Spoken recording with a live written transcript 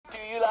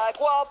like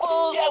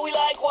waffles? Yeah, we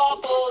like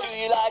waffles. Do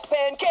you like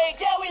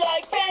pancakes? Yeah, we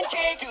like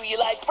pancakes. Do you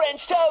like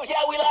French toast?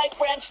 Yeah, we like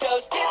French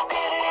toast. Can't wait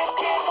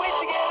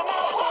to get them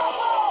out.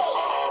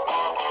 Waffles!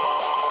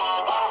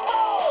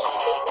 Waffles!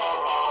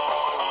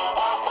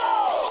 Waffles!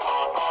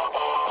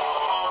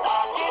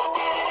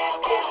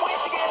 Can't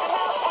wait to get them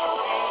out.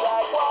 Do you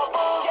like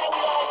waffles? Yeah, we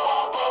like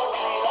waffles.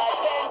 Do you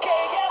like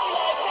pancakes? Yeah, we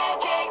like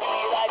pancakes. Do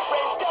you like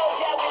French toast?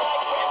 Yeah, we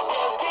like French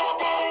toast.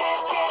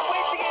 Can't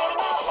wait to get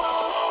them out.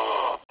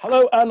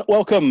 Hello and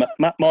welcome.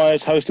 Matt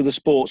Myers, host of the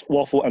Sports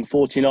Waffle and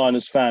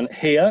 49ers fan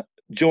here,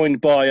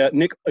 joined by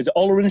Nick. Is it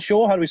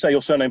Ollerenshaw? How do we say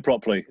your surname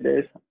properly? It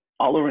is.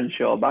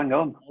 Ollerenshaw, bang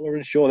on.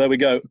 Ollerenshaw, there we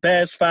go.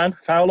 Bears fan,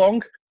 for how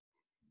long?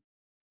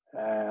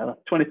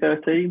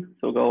 2013,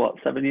 so we'll go, what,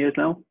 7 years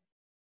now?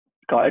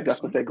 Can't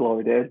exactly say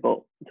glory days,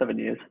 but 7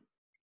 years.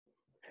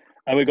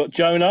 And we've got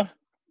Jonah,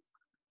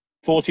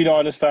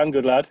 49ers fan,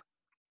 good lad.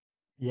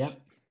 Yep.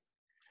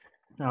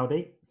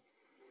 Howdy.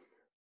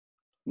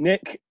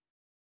 Nick,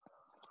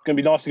 going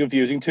to be nice and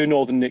confusing, two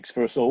Northern Nicks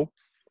for us all.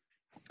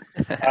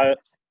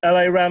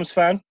 LA Rams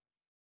fan?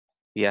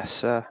 Yes,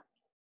 sir.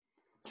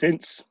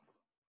 Since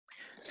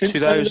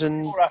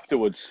 2000 or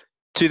afterwards?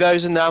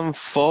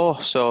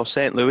 2004, so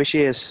St. Louis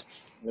years.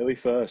 Louis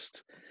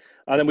first.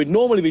 And then we'd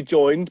normally be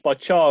joined by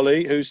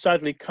Charlie, who's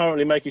sadly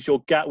currently making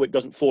sure Gatwick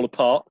doesn't fall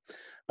apart.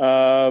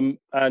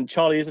 And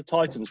Charlie is a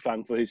Titans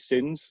fan for his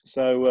sins,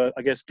 so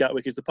I guess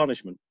Gatwick is the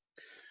punishment.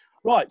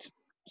 Right,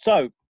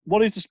 so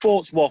what is the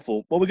Sports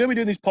Waffle? Well, we're going to be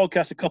doing these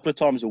podcasts a couple of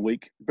times a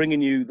week,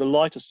 bringing you the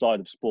lighter side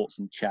of sports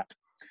and chat.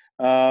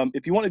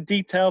 If you want a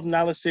detailed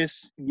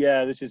analysis,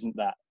 yeah, this isn't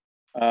that.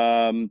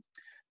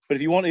 But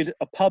if you wanted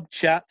a pub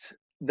chat,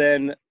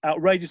 then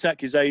outrageous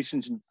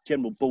accusations and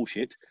general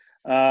bullshit,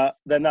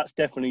 then that's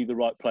definitely the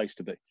right place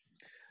to be.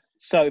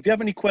 So if you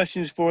have any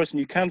questions for us, and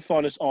you can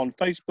find us on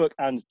Facebook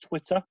and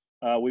Twitter,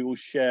 we will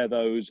share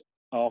those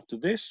after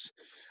this.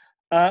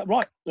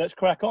 Right, let's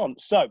crack on.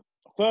 So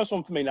first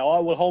one for me now, I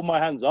will hold my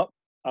hands up,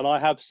 and I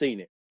have seen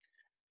it.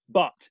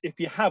 But if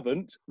you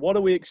haven't, what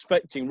are we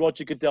expecting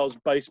Roger Goodell's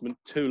basement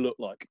to look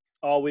like?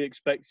 Are we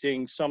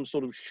expecting some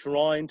sort of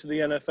shrine to the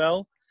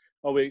NFL?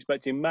 Are we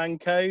expecting man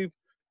cave?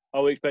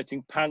 Are we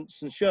expecting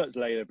pants and shirts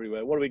laid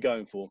everywhere? What are we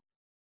going for?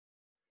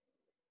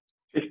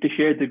 50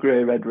 Shades of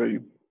Grey Red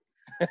Room.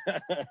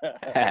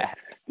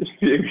 Just a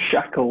few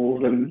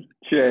shackles and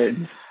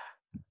chains.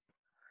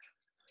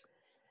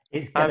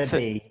 It's going to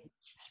be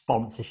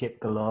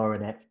sponsorship galore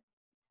in it.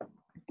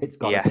 It's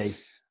got to be.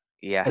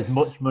 Yes. As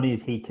much money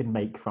as he can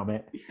make from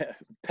it. Yeah,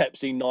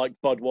 Pepsi, Nike,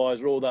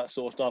 Budweiser, all that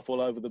sort of stuff all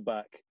over the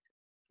back.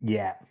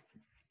 Yeah.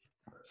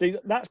 See,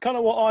 that's kind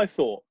of what I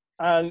thought.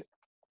 And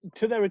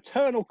to their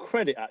eternal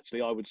credit,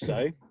 actually, I would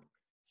say.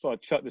 So I'll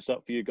chuck this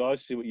up for you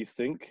guys, see what you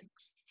think.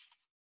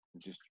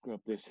 Just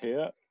grab this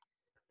here.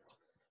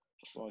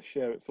 So I'll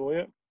share it for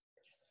you.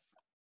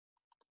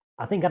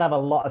 I think I'd have a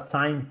lot of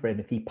time for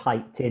him if he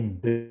piped in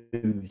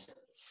booze.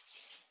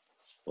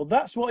 Well,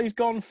 that's what he's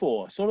gone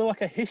for. Sort of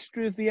like a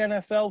history of the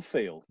NFL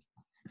feel.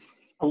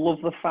 I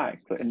love the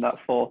fact that in that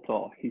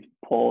photo, he's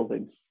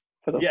pausing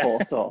for the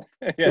photo.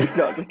 Yeah. It's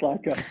not just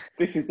like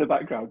this is the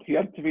background. He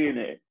had to be in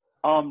it,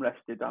 arm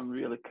rested. I'm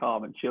really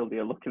calm and chilled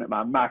here looking at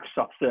my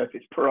Microsoft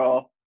Surface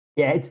Pro.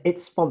 Yeah,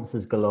 it's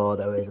sponsors galore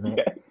though, isn't it?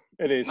 Yeah.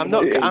 It is. I'm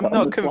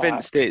not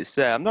convinced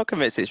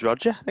it's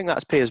Roger. I think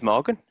that's Piers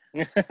Morgan.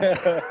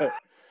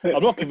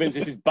 I'm not convinced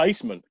this is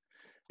basement.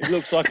 It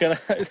looks like an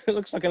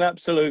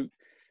absolute.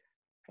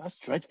 That's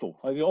dreadful.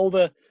 I mean, all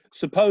the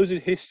supposed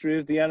history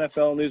of the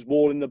NFL and his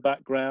wall in the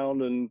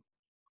background, and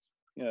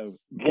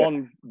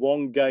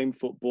one game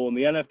football, and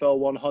the NFL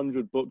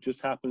 100 book just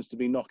happens to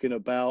be knocking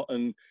about,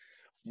 and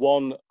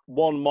one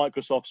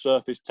Microsoft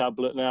Surface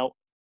tablet. Now,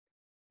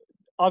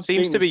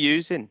 seems to be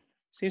using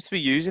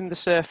the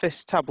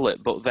Surface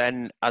tablet, but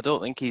then I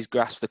don't think he's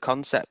grasped the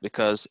concept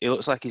because it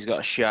looks like he's got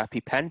a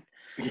Sharpie pen.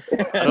 I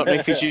don't know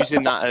if he's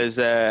using that as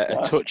a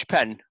touch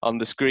pen on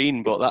the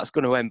screen, but that's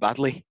going to end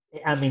badly.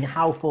 I mean,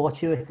 how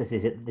fortuitous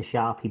is it that the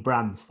Sharpie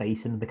brand's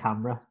facing the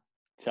camera?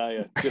 Tell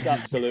you, just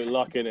absolute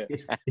luck in it.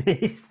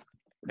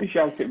 He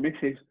shouted at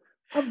Mrs.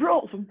 I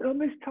brought something on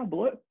this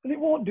tablet and it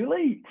won't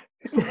delete.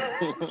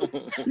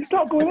 It's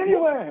not going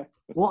anywhere.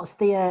 What's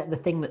the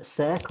thing that's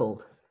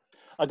circled?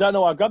 I don't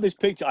know. I grabbed this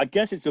picture. I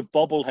guess it's a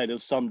bobblehead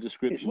of some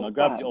description. I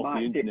grabbed it off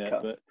the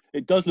internet, but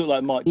it does look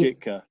like Mike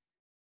Ditka.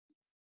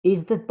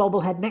 Is the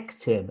bobblehead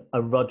next to him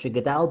a Roger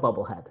Goodell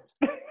bobblehead?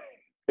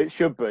 It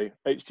should be.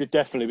 It should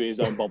definitely be his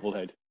own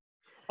bobblehead.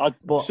 I'm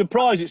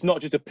surprised it's not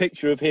just a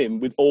picture of him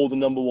with all the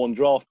number one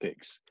draft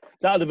picks.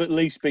 That would have at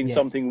least been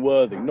something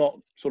worthy, not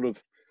sort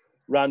of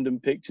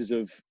random pictures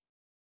of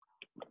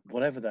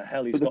whatever the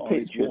hell he's got on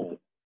his wall.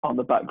 On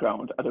the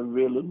background, I'd have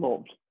really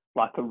loved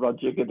like a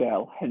Roger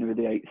Goodell, Henry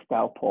VIII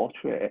style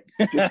portrait.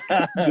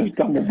 Just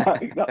on the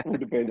back. That would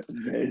have been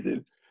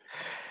amazing.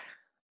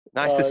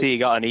 Nice to see you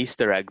got an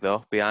Easter egg,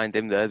 though, behind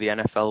him there, the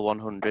NFL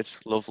 100.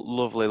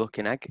 Lovely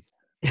looking egg.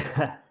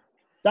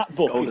 That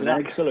book is an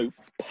absolute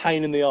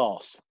pain in the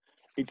arse.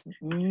 It's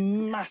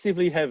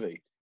massively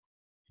heavy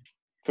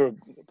from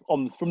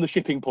the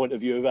shipping point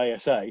of view of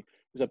ASA.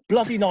 It was a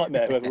bloody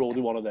nightmare, whoever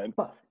ordered one of them.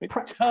 But It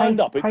turned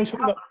up. It took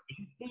me about...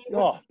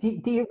 Oh.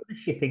 Do you run a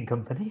shipping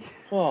company?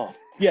 Oh,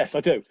 yes, I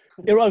do.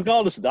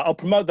 Regardless of that, I'll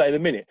promote that in a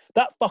minute.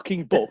 That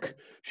fucking book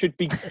should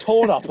be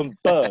torn up and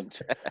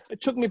burnt.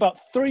 It took me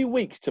about 3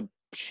 weeks to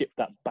ship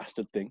that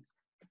bastard thing.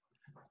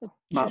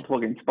 Matt's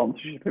plugging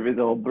sponsorship of his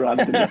own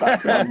brand in the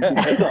background.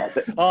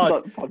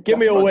 Oh, give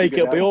me a week,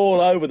 it'll be all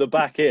over the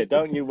back here.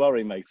 Don't you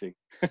worry, matey.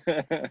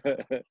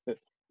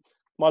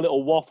 My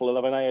little waffle will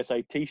have an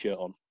ASA t-shirt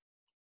on.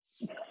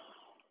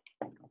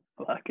 I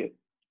like it.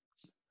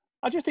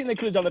 I just think they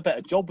could have done a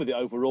better job with it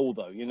overall,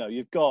 though. You know,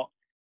 you've got...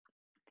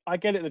 I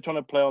get it, they're trying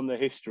to play on the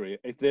history,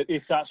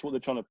 if that's what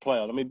they're trying to play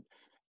on. I mean,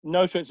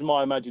 no stretch of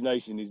my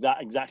imagination is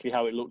that exactly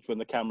how it looks when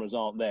the cameras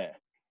aren't there.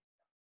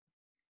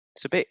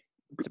 It's a bit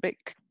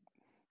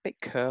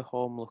care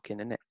home looking,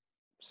 isn't it?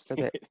 Just a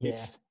bit,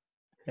 It's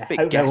a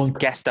bit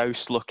guest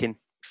house looking.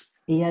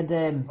 He had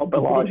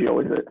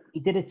he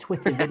did a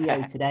Twitter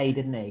video today,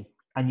 didn't he?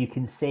 And you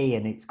can see,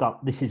 and it's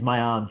got, "This is my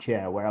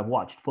armchair where I've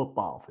watched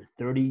football for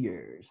 30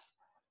 years."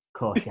 Of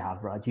course you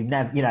have, Rod. You've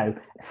never, you know,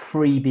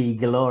 freebie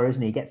galore,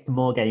 isn't he? He gets to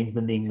more games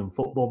than the England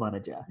football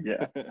manager.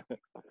 Yeah.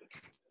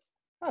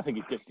 I think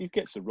he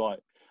gets it right.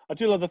 I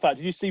do love the fact,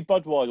 did you see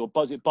Budweiser or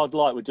Bud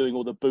Light were doing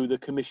all the Boo the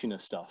Commissioner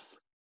stuff?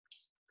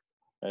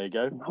 There you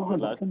go. No,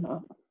 I've seen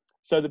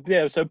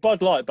that. So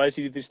Bud Light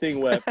basically did this thing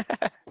where,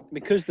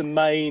 because the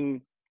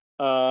main,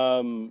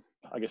 I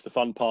guess the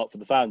fun part for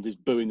the fans is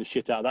booing the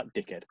shit out of that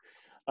dickhead.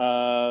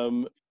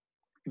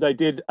 They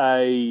did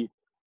a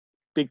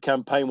big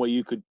campaign where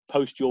you could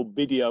post your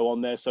video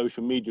on their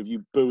social media of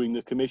you booing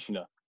the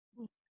commissioner,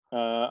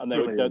 and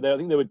I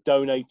think they were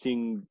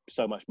donating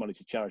so much money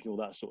to charity and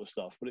all that sort of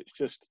stuff. But it's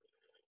just,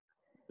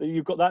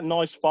 you've got that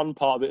nice fun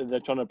part of it that they're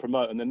trying to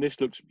promote, and then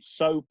this looks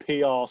so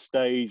PR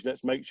stage.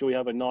 Let's make sure we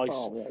have a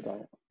nice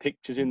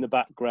pictures in the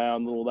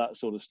background and all that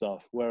sort of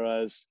stuff.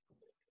 Whereas,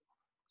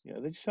 you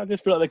know, I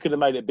just feel like they could have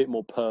made it a bit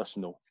more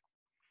personal.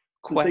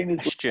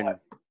 Question.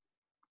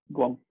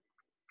 Go on.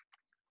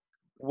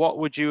 What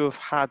would you have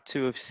had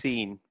to have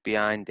seen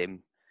behind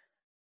him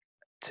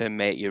to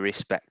make you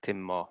respect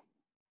him more?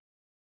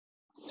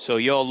 So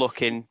you're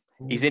looking,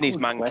 he's in his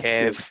man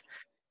cave.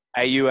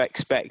 Are you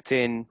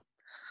expecting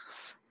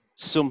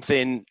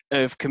something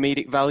of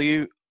comedic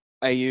value?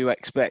 Are you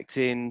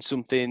expecting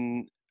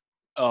something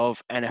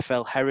of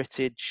NFL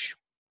heritage?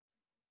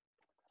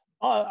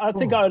 I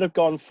think I would have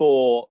gone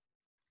for,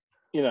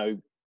 you know,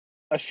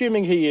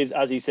 assuming he is,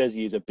 as he says,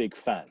 he is a big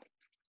fan.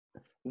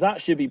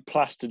 That should be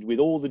plastered with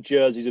all the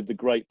jerseys of the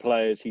great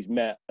players he's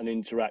met and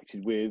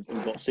interacted with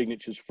and got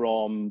signatures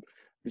from.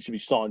 There should be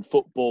signed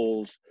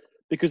footballs,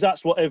 because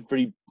that's what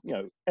every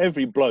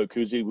bloke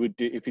he would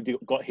do if he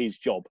got his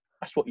job.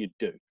 That's what you'd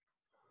do.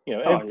 You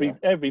know,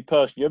 every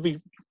person,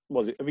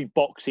 every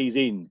box he's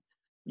in,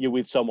 you're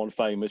with someone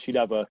famous. You'd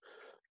have a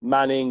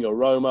Manning, a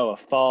Romo, a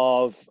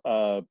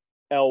Favre,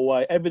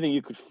 Elway, everything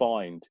you could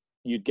find.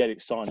 You'd get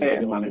it signed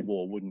and on the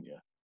wall, wouldn't you?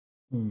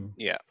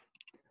 Yeah.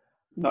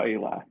 Not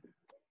Eli.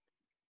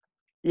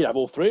 You'd have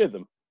all three of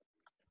them.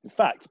 In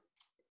fact,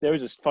 there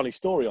is a funny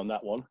story on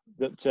that one.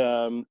 That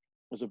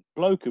was a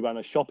bloke who ran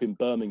a shop in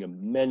Birmingham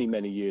many,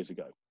 many years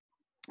ago.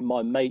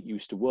 My mate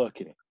used to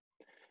work in it,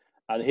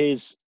 and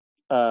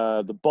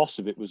the boss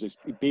of it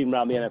he'd been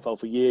around the NFL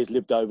for years,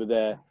 lived over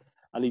there,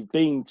 and he'd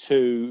been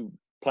to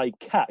play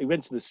cat. He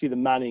went to see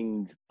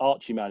the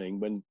Archie Manning,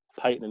 when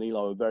Peyton and Eli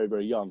were very,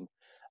 very young,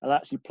 and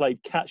actually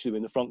played catch with him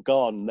in the front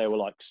garden. They were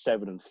like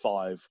 7 and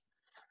 5.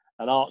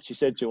 And Archie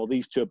said to him, "Well,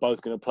 these two are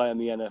both going to play in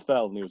the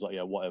NFL." And he was like,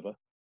 "Yeah, whatever."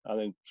 And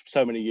then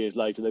so many years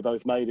later, they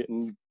both made it,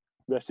 and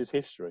the rest is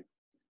history.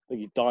 I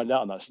think he dined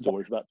out on that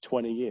story for about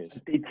 20 years.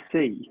 I did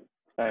see,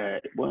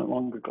 it wasn't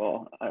long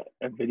ago,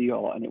 a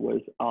video, and it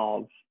was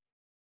of,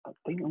 I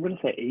think I'm going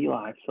to say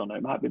Eli's son,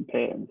 it might have been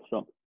Peyton's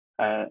son.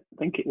 I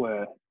think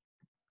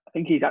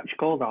he's actually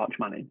called Arch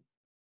Manning,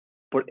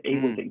 but he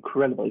was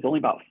incredible. He's only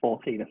about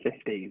 14 or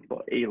 15,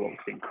 but he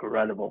looks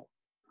incredible.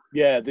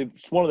 Yeah,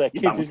 it's one of their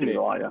kids, isn't it?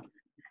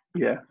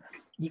 Yeah.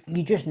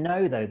 You just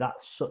know, though,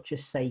 that's such a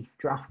safe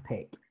draft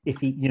pick. If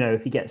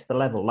he gets the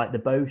level, like the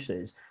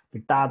Bosa's,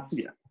 your dad's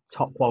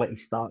top quality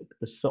stock.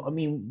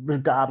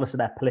 Regardless of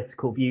their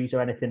political views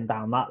or anything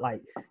down that,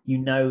 like, you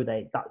know,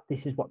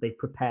 this is what they've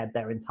prepared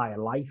their entire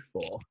life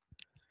for.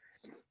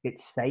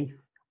 It's safe.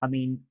 I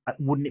mean,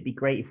 wouldn't it be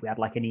great if we had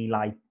like an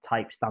Eli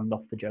type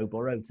standoff for Joe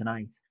Burrow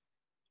tonight?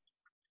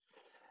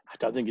 I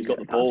don't think he's got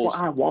the balls.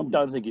 I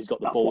don't think he's got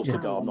the balls to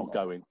go. I'm not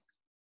going.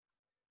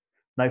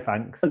 No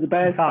thanks. As a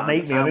Bears fan,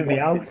 make me. I'm in the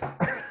house.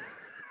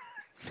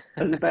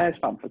 As a Bears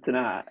fan for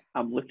tonight,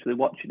 I'm literally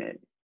watching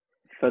it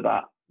for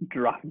that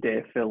draft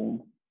day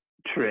film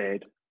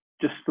trade.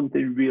 Just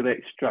something really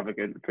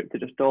extravagant for it to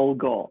just all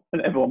go,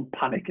 and everyone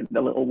panic in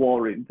the little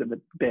war rooms and the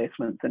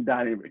basements and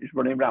dining rooms,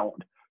 running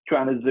around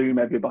trying to Zoom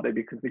everybody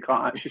because they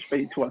can't actually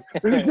speak to us.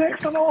 Who's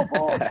next on our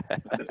board?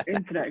 The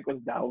internet goes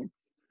down.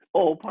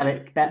 All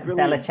panic.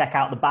 Belichick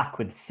out the back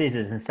with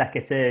scissors and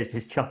secateurs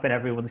just chopping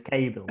everyone's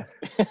cables.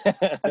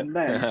 And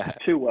then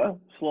Tua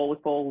slowly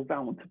falls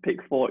down to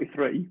pick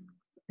 43.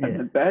 And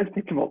the Bears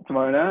pick him up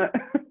tomorrow night.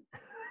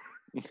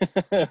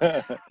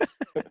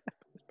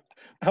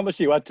 How much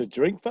you had to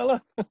drink,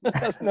 fella?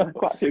 That's not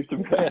Quite a few to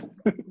be fair.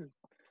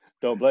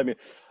 Don't blame me.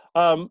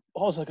 What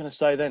was I going to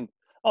say then?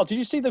 Oh, did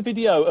you see the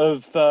video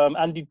of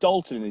Andy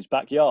Dalton in his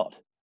backyard,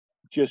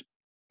 just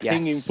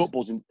pinging Yes.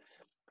 footballs? In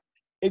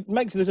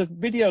there's a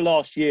video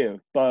last year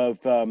of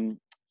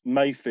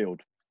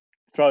Mayfield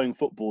throwing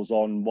footballs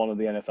on one of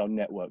the NFL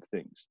Network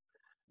things,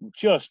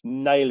 just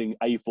nailing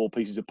A4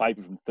 pieces of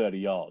paper from 30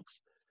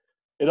 yards.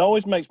 It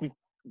always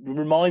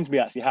reminds me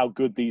actually how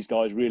good these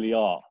guys really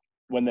are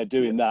when they're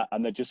doing that,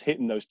 and they're just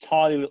hitting those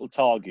tiny little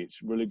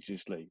targets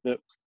religiously. That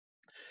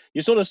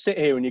you sort of sit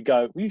here and you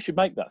go, well, you should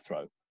make that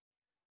throw.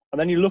 And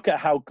then you look at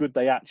how good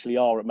they actually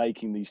are at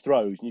making these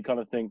throws, and you kind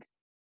of think,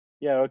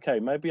 yeah, okay,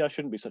 maybe I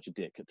shouldn't be such a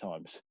dick at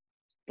times.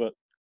 But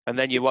And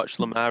then you watch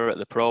Lamar at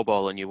the Pro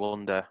Bowl and you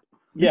wonder,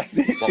 yeah,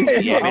 what was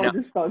he I aiming was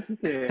at? just about to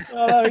say.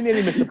 oh, he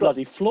nearly missed the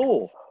bloody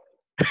floor.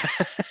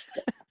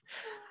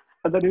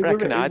 And then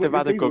Reckon I'd have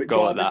had a good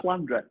go at that.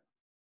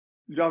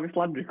 Jarvis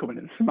Landry coming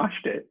in and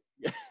smashed it.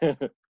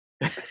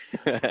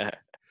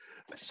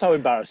 So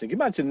embarrassing.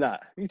 Imagine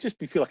that. You'd just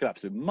feel like an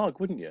absolute mug,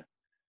 wouldn't you?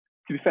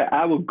 To be fair,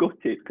 I will gut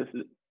it because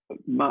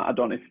Matt, I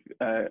don't know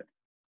if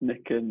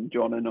Nick and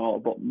John know,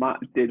 but Matt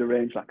did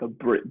arrange like a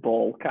Brit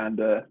Ball kind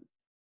of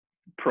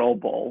Pro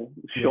Bowl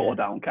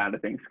showdown kind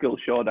of thing, skill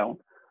showdown.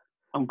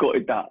 I'm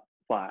gutted that,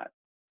 like,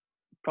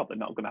 probably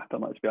not going to happen,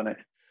 let's be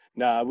honest.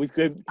 Nah, we've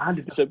good.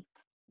 I'd So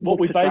what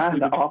we basically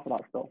half of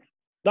that stuff.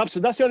 That's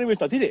the only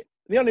reason I did it.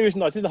 The only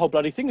reason I did the whole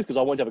bloody thing is because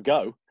I wanted to have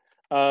a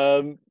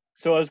go.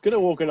 So I was going to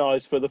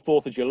organise for the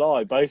 4th of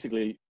July,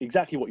 basically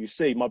exactly what you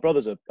see. My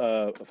brother's a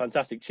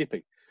fantastic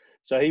chippy.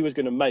 So he was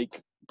going to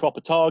make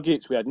proper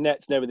targets. We had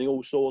nets and everything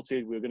all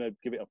sorted. We were going to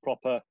give it a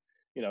proper,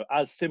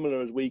 as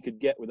similar as we could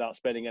get without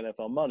spending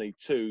NFL money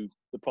to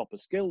the proper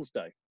skills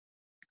day.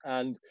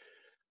 And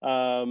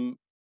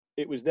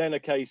it was then a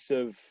case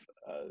of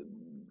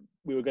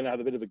we were going to have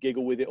a bit of a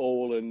giggle with it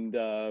all and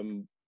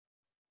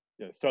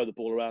throw the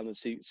ball around and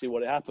see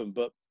what happened.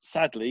 But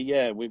sadly,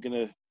 we're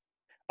going to.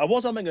 I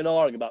was umming and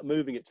ahhing about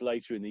moving it to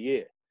later in the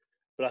year,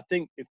 but I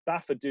think if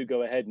BAFA do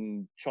go ahead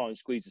and try and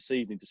squeeze the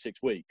season into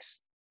 6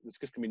 weeks, there's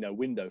just going to be no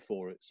window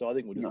for it. So I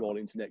think we'll just roll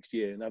into next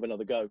year and have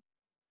another go.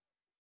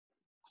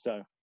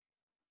 So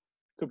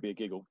could be a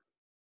giggle.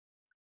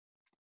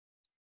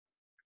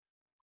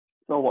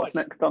 So what's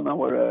next on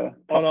our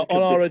on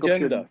our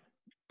agenda?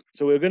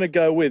 So we're going to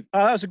go with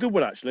that's a good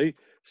one actually.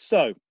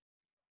 So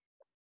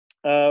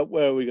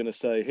where are we going to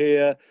say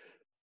here?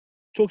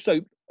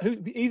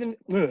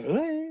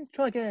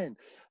 Try again.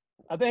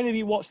 Have any of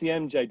you watched the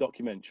MJ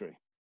documentary?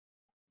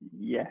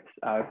 Yes,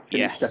 I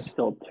finished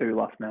episode 2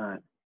 last night.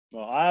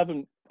 Well, I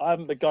haven't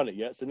begun it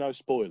yet, so no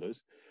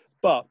spoilers.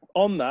 But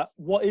on that,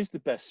 what is the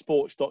best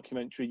sports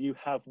documentary you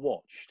have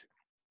watched?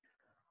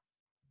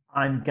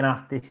 I'm gonna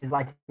have. This is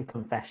like a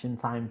confession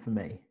time for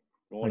me.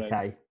 Right,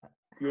 okay.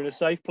 You're in a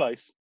safe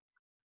place.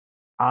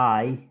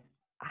 I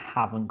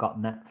haven't got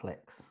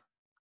Netflix.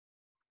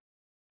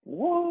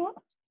 What?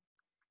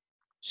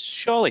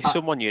 Surely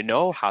someone you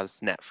know has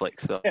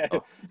Netflix, though. Yeah,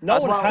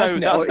 That's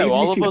how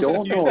all of us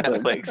use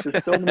Netflix.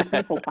 There's so many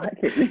people back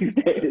it these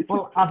days.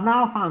 Well, I've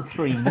now found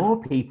 3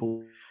 more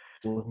people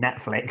with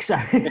Netflix. So.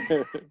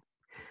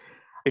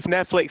 If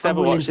Netflix I'm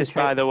ever willing watch to this, take-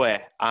 by the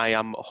way, I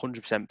am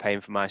 100%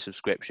 paying for my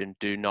subscription.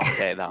 Do not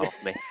take that off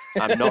me.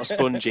 I'm not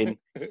sponging,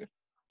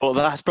 but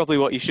that's probably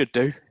what you should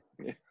do.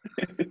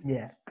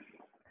 Yeah.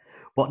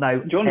 But no,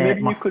 John,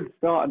 maybe you could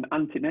start an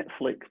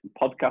anti-Netflix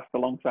podcast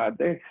alongside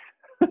this.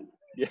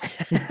 Yeah.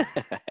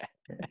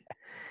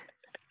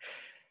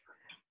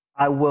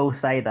 I will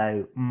say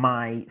though,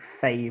 my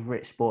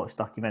favourite sports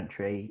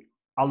documentary.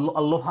 I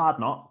love Hard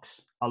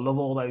Knocks. I love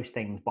all those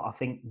things, but I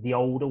think the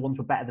older ones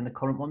were better than the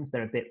current ones.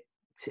 They're a bit,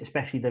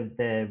 especially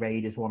the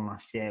Raiders one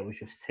last year was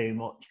just too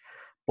much.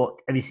 But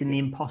have you seen The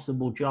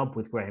Impossible Job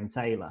with Graham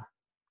Taylor?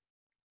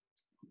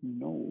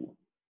 No.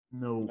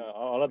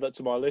 I'll add that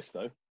to my list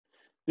though.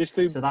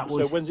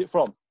 So when's it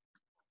from?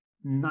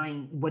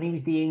 When he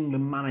was the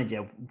England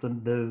manager,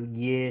 the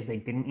years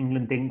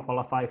England didn't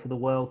qualify for the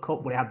World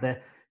Cup, where he had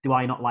the "Do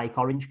I not like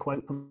orange"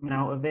 quote coming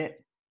out of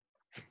it.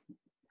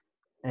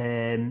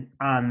 And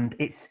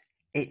it's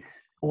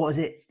what is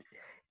it?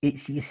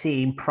 It's you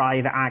seeing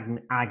private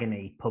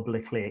agony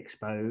publicly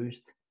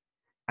exposed,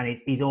 and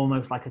he's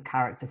almost like a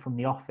character from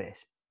The Office.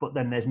 But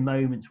then there's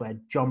moments where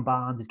John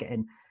Barnes is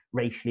getting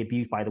racially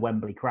abused by the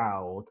Wembley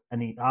crowd,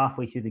 and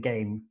halfway through the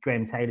game,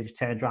 Graham Taylor just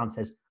turns around and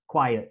says,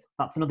 "Quiet,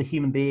 that's another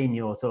human being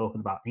you're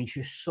talking about." And he's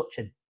just such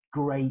a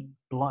great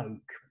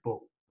bloke, but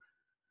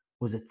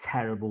was a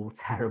terrible,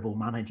 terrible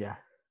manager.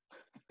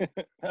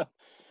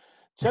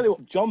 Tell you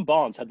what, John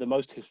Barnes had the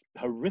most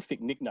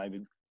horrific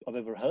nickname I've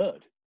ever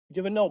heard. Did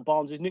you ever know what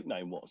Barnes'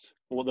 nickname was?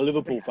 Or what the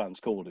Liverpool fans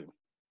called him?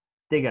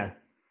 Digger.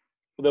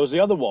 Well, there was the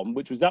other one,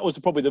 that was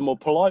probably the more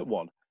polite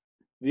one.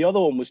 The other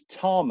one was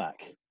Tarmac.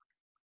 Did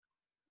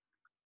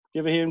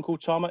you ever hear him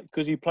called Tarmac?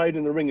 Because he played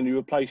in the ring and he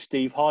replaced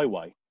Steve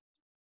Highway.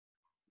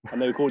 And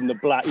they were called him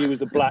he was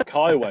the Black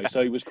Highway,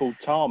 so he was called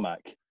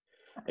Tarmac.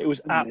 It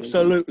was Amazing.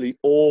 absolutely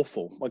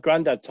awful. My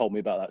granddad told me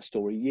about that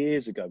story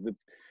years ago. With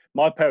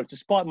my parents,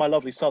 despite my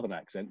lovely southern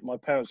accent, my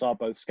parents are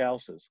both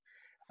Scousers.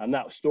 And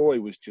that story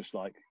was just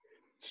like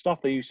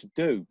stuff they used to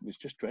do was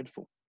just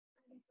dreadful.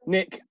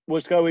 Nick,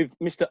 let's go with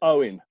Mr.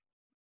 Owen.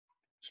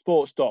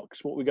 Sports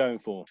docs, what are we going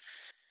for?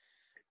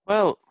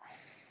 Well,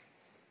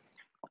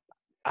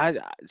 I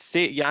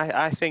see. Yeah,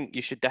 I think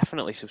you should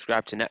definitely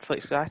subscribe to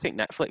Netflix because I think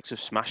Netflix have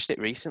smashed it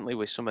recently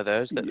with some of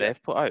those that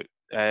they've put out.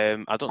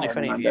 I don't know if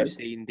any of you have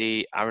seen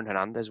the Aaron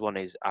Hernandez one.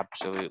 Is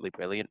absolutely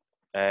brilliant.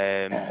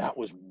 Yeah, that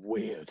was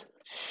weird.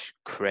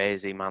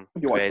 Crazy, man.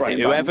 You watch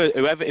Crazy. Brian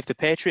Whoever, if the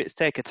Patriots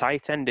take a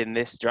tight end in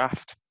this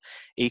draft,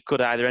 he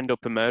could either end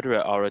up a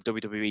murderer or a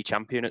WWE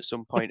champion at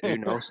some point. Who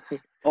knows?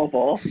 Or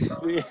both.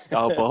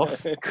 Or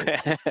both.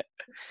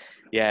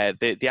 Yeah,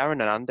 the Aaron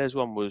Hernandez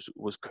one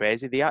was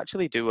crazy. They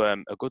actually do a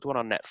good one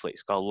on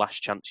Netflix called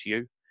Last Chance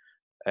U,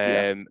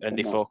 and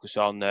they focus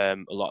on a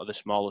lot of the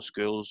smaller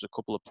schools. A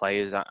couple of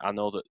players. I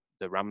know that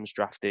the Rams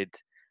drafted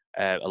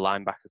a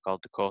linebacker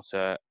called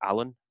Dakota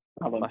Allen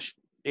last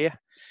year.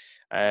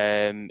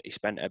 He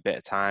spent a bit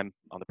of time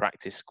on the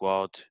practice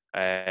squad.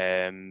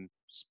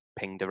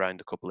 Pinged around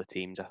a couple of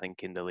teams, I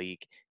think, in the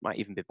league. Might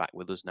even be back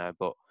with us now,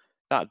 but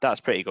that's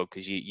pretty good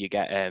because you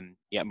get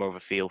more of a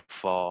feel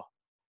for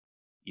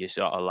your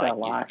sort of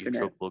like your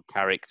troubled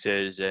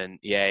characters, and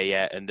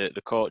and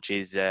the coach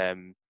is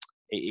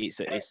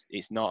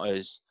it's not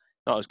as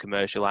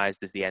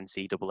commercialized as the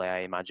NCAA. I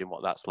imagine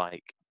what that's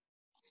like.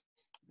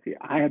 See,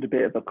 I had a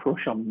bit of a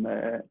crush on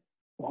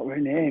what was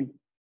her name?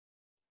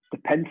 The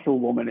pencil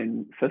woman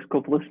in first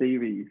couple of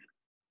series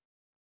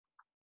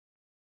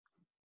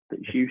that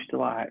she used to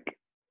like.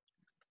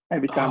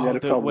 Every time they had a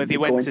problem, where they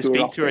went to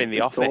speak to her in the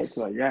office.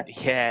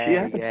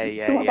 Yeah.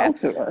 I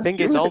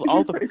think it's all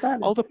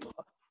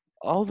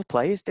the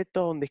players did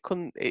though, and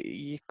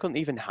you couldn't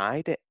even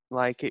hide it.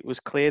 Like it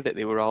was clear that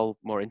they were all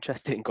more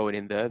interested in going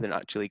in there than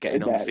actually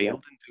getting on the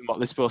field and doing what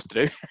they're supposed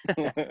to do.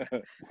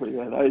 But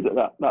yeah,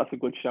 that's a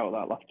good shout.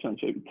 That Last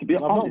Chance U. To be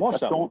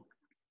honest, I don't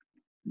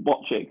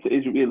watch it. It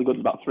is really good.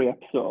 It's about 3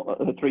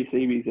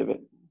 series of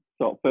it.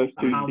 So first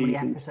 2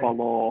 seasons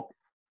follow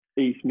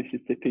East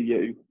Mississippi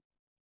U.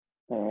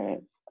 I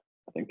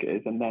think it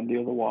is, and then the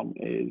other one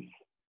is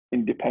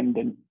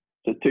Independent.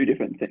 So two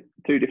different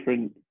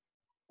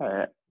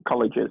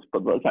colleges,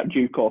 but it's at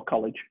JUCO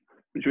college.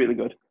 It's really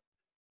good.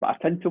 But I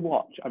tend to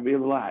watch. I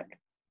really like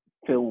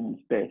films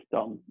based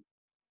on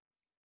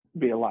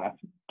real life,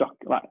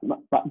 like a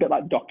bit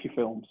like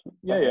docu-films.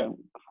 I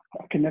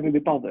can never be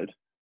bothered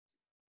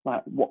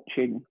like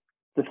watching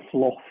the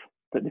fluff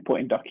that they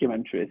put in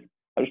documentaries.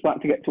 I just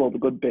like to get to all the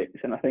good bits,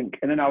 and I think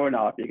in an hour and a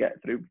half you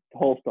get through the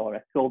whole story.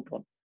 It's all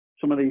done.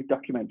 Some of these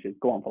documentaries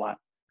go on for like,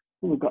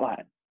 we've got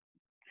like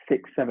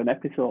 6-7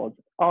 episodes.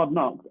 Hard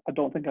Knocks, I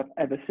don't think I've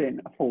ever seen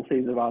a full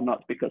season of Hard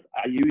Knocks because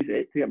I use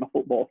it to get my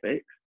football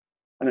fix.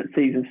 And then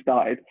season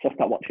started, so I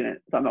stopped watching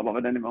it. So I'm not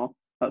bothered anymore.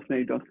 That's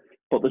me done.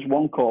 But there's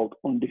one called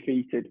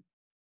Undefeated,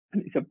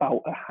 and it's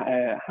about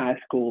a high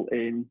school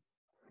in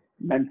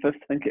Memphis,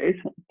 I think it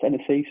is,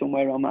 Tennessee,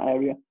 somewhere around that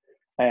area.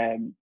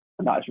 And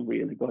that's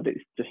really good.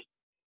 It's just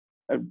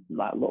a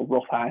like little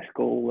rough high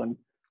school, and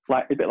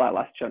like a bit like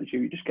Last Chance U.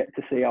 You just get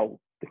to see how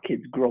the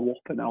kids grow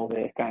up and how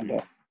they kind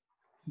of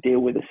deal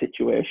with the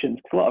situations.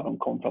 Because a lot of them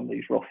come from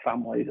these rough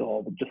families,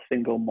 or just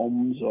single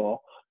mums, or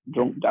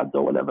drunk dads,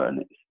 or whatever.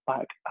 And it's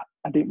like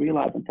I didn't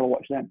realise until I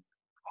watched them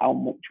how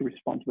much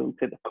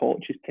responsibility the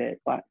coaches take.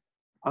 Like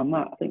I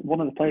think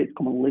one of the players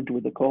come and lived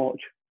with the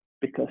coach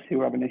because he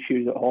were having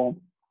issues at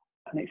home,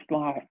 and it's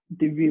like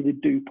they really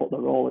do put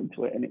their all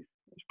into it, and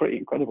it's pretty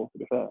incredible, to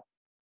be fair.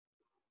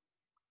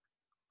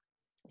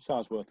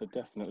 Sounds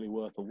definitely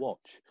worth a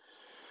watch.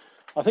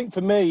 I think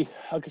for me,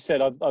 like I said,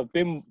 I've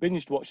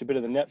binged watched a bit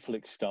of the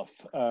Netflix stuff.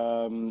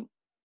 I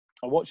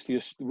watched the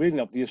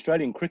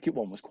Australian cricket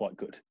one was quite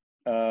good.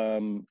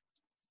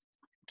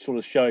 Sort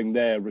of showing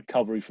their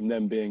recovery from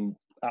them being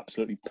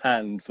absolutely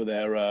panned for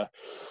their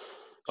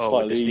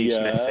slightly, the Steve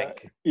Smith thing.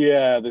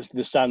 Yeah,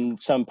 the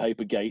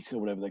sandpaper gate or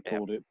whatever they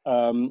called it.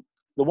 The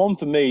one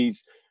for me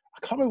is,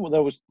 I can't remember what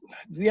there was.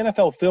 The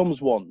NFL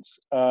Films ones.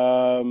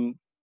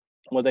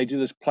 Where they do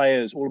this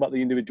players, all about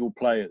the individual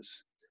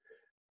players.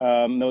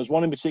 There was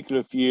one in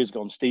particular a few years ago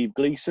on Steve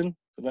Gleason.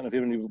 I don't know if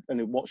you've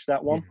any watched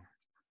that one.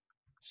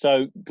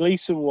 So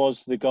Gleason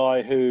was the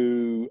guy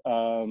who,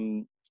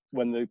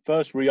 when they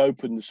first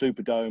reopened the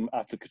Superdome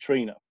after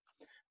Katrina,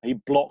 he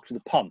blocked the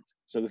punt.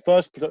 So the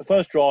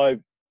first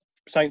drive,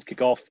 Saints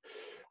kick off.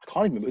 I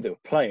can't even remember who they were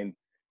playing.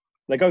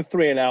 They go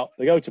 3 and out.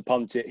 They go to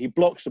punt it. He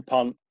blocks the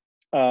punt.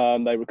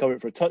 They recover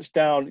it for a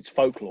touchdown. It's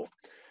folklore.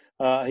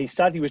 He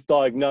sadly was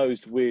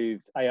diagnosed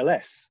with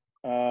ALS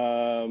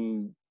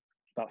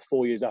about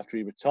 4 years after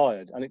he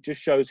retired, and it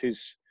just shows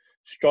his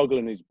struggle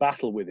and his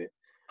battle with it.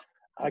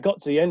 I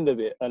got to the end of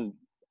it, and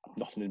I'm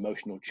not an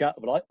emotional chap,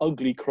 but I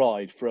ugly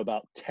cried for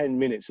about 10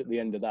 minutes at the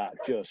end of that.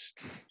 Just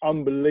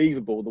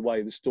unbelievable the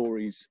way the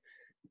story's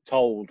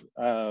told.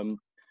 For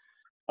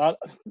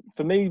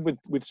me,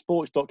 with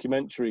sports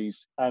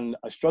documentaries, and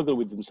I struggle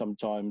with them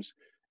sometimes,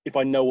 if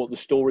I know what the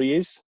story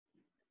is.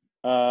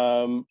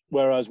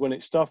 Whereas when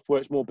it's stuff where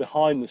it's more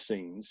behind the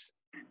scenes,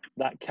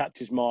 that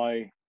catches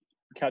my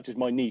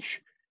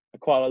niche. I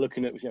quite like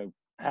looking at,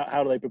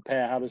 how do they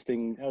prepare? How do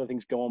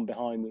things go on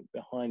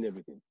behind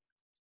everything?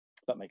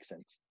 That makes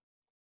sense.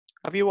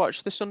 Have you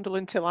watched the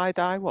Sunderland Till I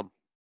Die one?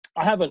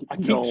 I haven't. I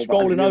keep No, but I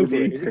scrolling really over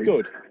it. need Is to. it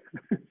good?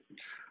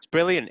 It's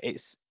brilliant.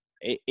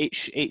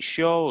 It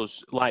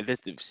shows like the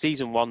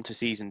season 1 to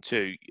season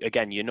 2.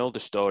 Again, you know the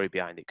story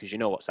behind it because you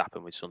know what's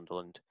happened with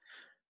Sunderland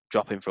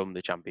dropping from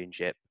the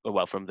Championship,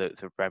 from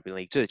the Premier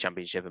League to the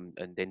Championship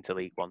and into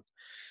League One.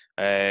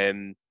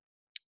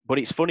 But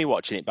it's funny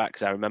watching it back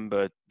because I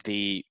remember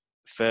the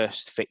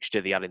first fixture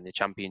they had in the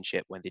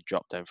Championship when they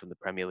dropped down from the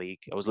Premier League.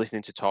 I was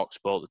listening to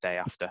TalkSport the day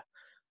after,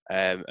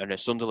 and a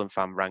Sunderland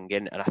fan rang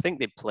in, and I think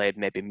they'd played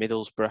maybe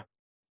Middlesbrough,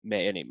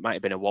 and it might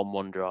have been a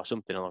 1-1 draw or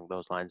something along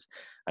those lines.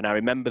 And I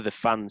remember the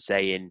fan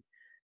saying,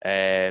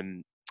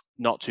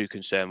 not too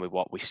concerned with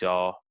what we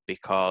saw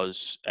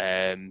because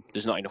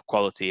there's not enough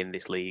quality in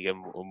this league,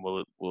 and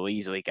we'll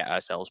easily get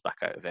ourselves back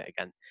out of it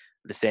again.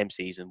 The same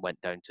season went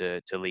down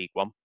to League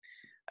One.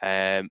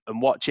 And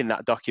watching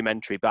that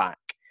documentary back,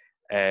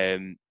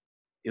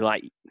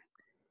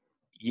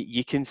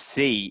 you can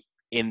see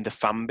in the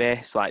fan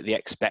base, like the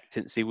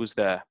expectancy was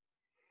there.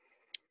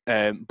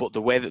 But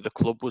the way that the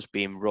club was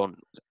being run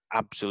was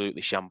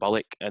absolutely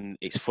shambolic. And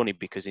it's funny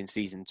because in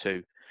season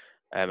 2,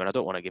 and I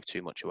don't want to give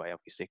too much away,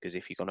 obviously, because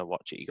if you're going to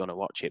watch it, you're going to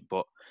watch it.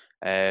 But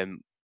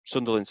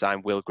Sunderland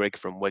signed Will Grigg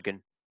from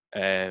Wigan,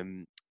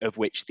 of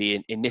which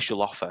the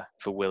initial offer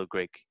for Will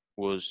Grigg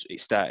it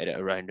started at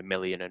around £1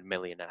 million and £1.5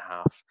 million.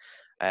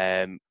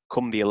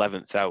 Come the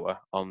 11th hour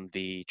on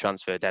the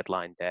transfer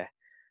deadline day,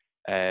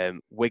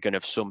 Wigan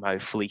have somehow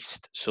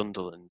fleeced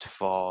Sunderland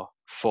for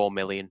 £4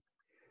 million.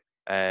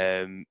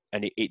 And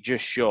it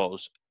just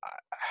shows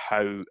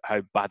how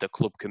bad a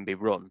club can be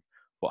run,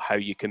 but how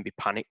you can be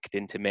panicked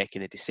into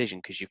making a decision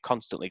because you've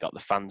constantly got the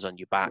fans on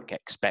your back,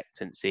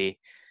 expectancy.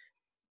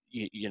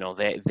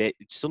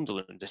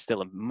 Sunderland are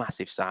still a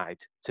massive side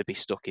to be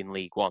stuck in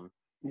League One,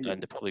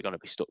 and they're probably going to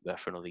be stuck there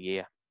for another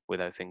year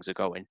with how things are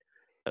going,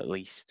 at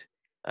least.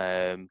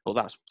 But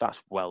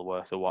that's well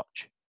worth a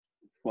watch.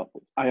 Well,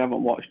 I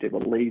haven't watched it,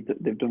 but Leeds,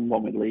 they've done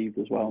one with Leeds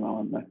as well now,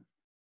 haven't they?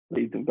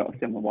 Leeds have got a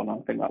similar one. I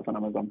think that's on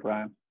Amazon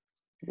Prime.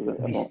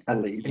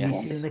 Have you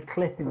seen the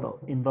clip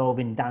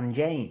involving Dan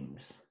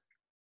James?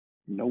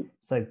 Nope.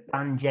 So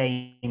Dan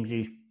James,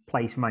 who's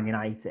plays for Man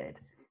United,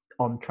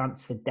 on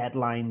transfer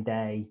deadline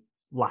day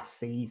last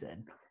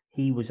season,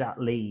 he was at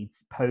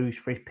Leeds, posed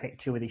for his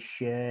picture with his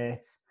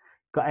shirt,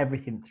 got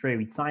everything through.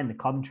 He'd signed the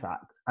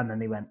contract, and then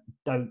they went,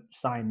 "Don't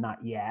sign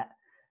that yet.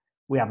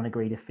 We haven't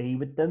agreed a fee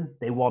with them.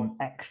 They want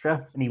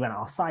extra." And he went,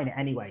 "I'll sign it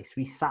anyway." So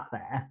he sat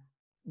there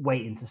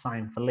waiting to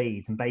sign for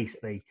Leeds, and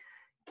basically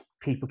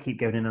people keep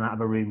going in and out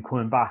of a room,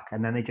 coming back,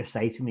 and then they just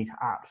say to him, he's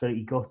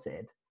absolutely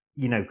gutted,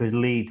 because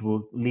Leeds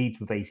were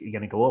basically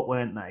going to go up,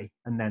 weren't they?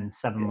 And then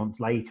 7 months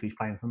later, he's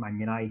playing for Man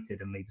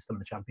United, and Leeds are still in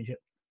the Championship.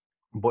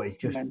 But it's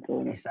just,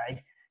 you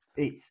say,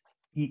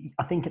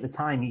 I think at the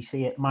time you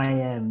see it.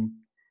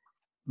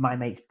 My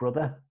mate's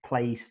brother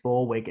plays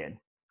for Wigan,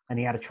 and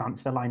he had a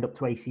transfer lined up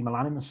to AC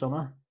Milan in the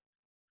summer.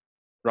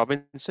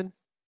 Robinson?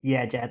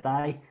 Yeah,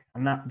 Jedi,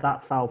 and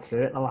that fell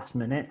through at the last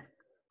minute.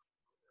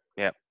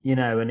 Yeah,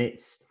 and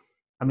it's.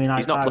 I mean,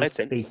 he's not played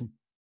since.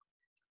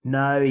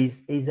 No,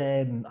 he's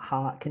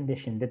heart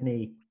condition, didn't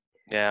he?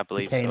 Yeah, I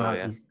believe so.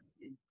 Yeah.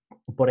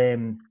 But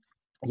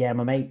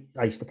my mate,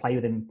 I used to play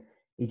with him.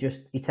 He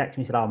texted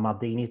me, said, "Oh,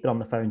 Maldini's been on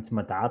the phone to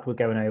my dad. We're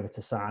going over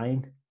to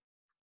sign."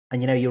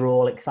 And you're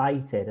all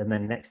excited, and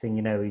then next thing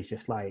you know, he's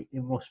just like,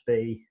 "It must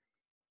be."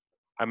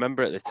 I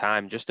remember at the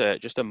time, just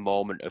a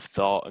moment of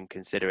thought and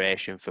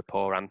consideration for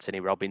poor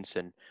Anthony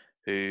Robinson,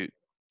 who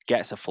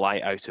gets a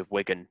flight out of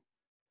Wigan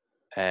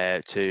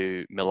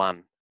to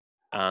Milan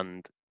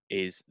and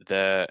is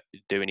there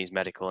doing his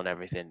medical and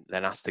everything,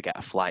 then has to get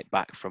a flight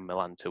back from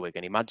Milan to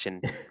Wigan.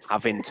 Imagine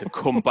having to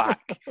come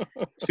back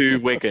to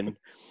Wigan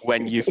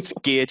when you've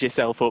geared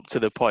yourself up to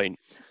the point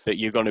that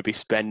you're going to be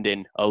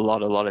spending a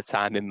lot of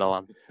time in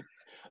Milan.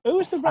 Who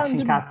was the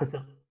fashion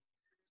capital?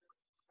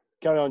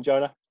 Carry on,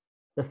 Jonah.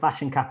 The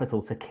fashion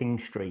capital to King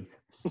Street.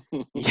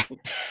 Who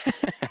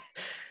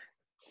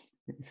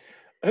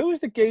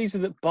was the geezer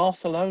that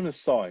Barcelona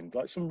signed?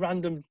 Like some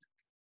random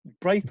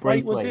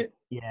Braithwaite, was it?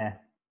 Yeah.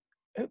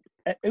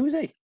 Who was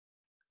he?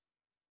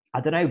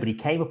 I don't know, but he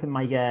came up in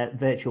my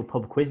virtual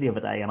pub quiz the other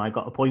day, and I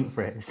got a point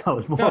for it, so I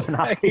was more than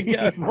happy.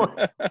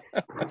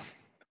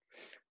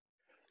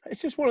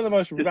 It's just one of the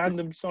most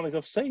random signings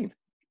I've seen.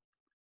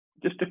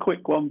 Just a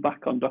quick one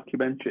back on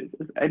documentaries.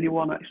 Has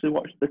anyone actually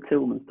watched the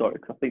Tillman story?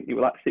 Because I think it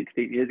was like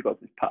 16 years ago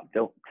since Pat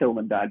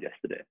Tillman died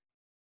yesterday.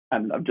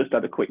 And I've just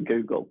had a quick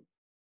Google,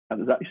 and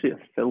there's actually a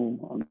film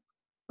on.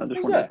 I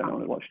just wonder if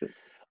anyone watched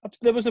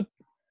it.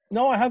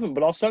 No, I haven't,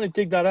 but I'll certainly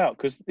dig that out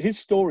because his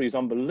story is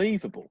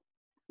unbelievable.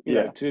 You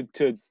know,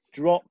 to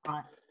drop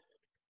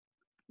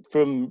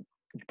from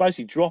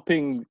basically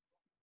dropping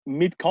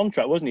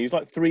mid-contract, wasn't he? He was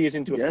like 3 years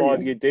into a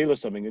 5-year deal or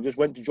something, and just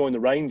went to join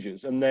the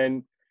Rangers, and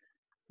then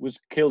was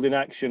killed in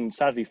action,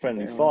 sadly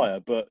friendly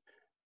fire. But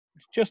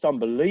it's just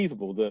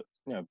unbelievable that,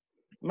 you know,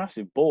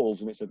 massive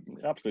balls, and it's an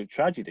absolute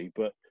tragedy.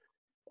 But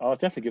I'll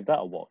definitely give that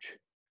a watch.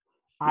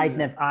 I'd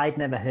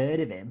never heard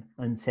of him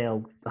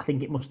until I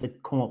think it must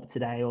have come up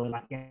today or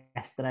like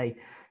yesterday,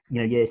 you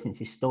know, years since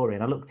his story.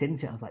 And I looked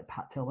into it. I was like,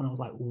 Pat Tillman. I was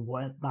like,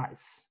 well,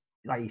 that's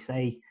like you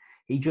say,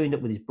 he joined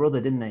up with his brother,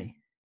 didn't he?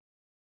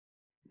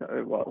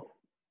 Well,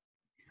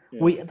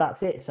 Yeah.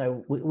 That's it.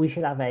 So we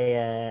should have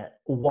a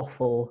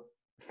waffle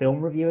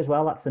film review as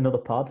well. That's another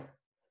pod.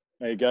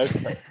 There you go.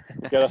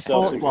 Get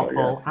ourselves Sports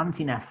waffle,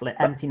 empty Netflix,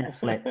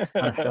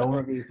 and a film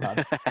review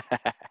pod.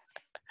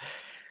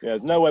 Yeah,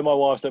 there's no way my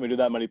wife's let me do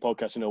that many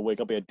podcasts in a week.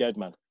 I'll be a dead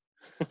man.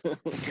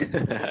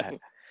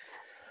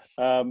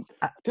 I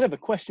did have a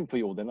question for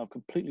you all. Then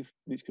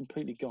it's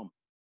completely gone.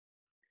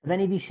 Have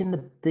any of you seen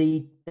the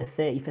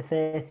 30 for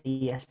 30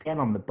 ESPN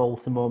on the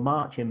Baltimore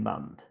marching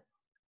band?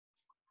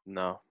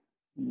 No.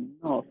 no,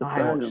 I watch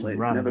surprisingly, some it's never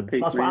random.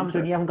 piqued That's my what happens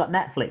when interest. you haven't got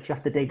Netflix. You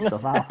have to dig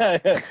stuff out.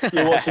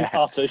 You're watching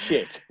utter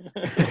shit.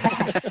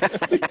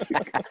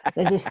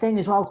 There's this thing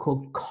as well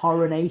called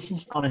Coronation.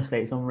 Honestly,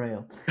 it's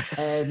unreal.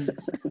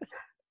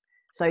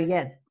 So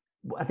yeah,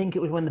 I think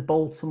it was when the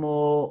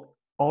Baltimore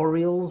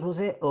Orioles, was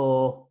it,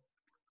 or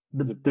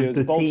the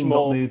team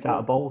got moved out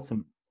of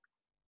Baltimore.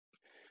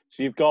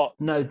 So you've got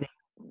the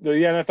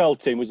NFL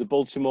team was the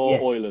Baltimore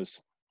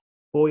Oilers.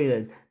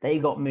 Oilers, they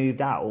got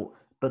moved out,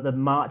 but the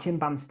marching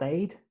band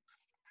stayed.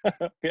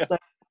 Yeah.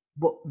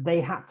 But they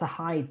had to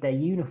hide their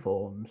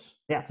uniforms.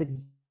 They had to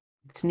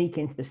sneak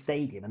into the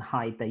stadium and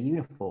hide their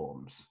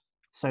uniforms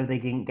so they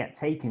didn't get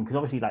taken. Because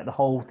obviously, like, the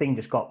whole thing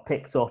just got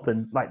picked up,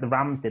 and like the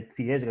Rams did a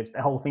few years ago,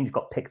 the whole thing just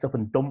got picked up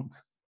and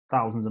dumped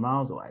thousands of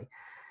miles away.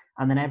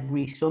 And then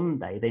every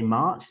Sunday they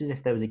marched as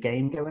if there was a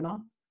game going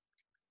on.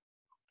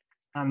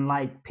 And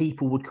like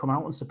people would come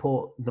out and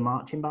support the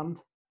marching band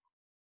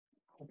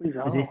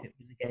as if it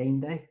was a game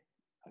day.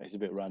 It's a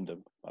bit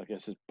random. I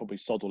guess there's probably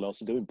sod all else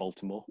to do in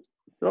Baltimore.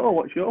 So,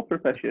 what's your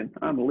profession?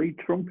 I'm a lead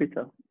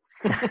trumpeter.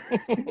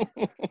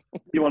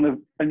 You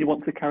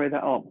want to carry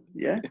that on?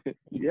 Yeah,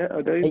 yeah,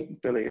 I do.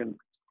 Brilliant.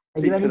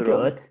 Are you any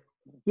good?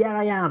 Yeah,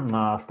 I am.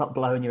 Oh, stop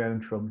blowing your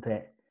own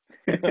trumpet.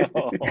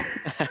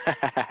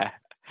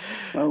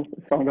 Well,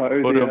 found out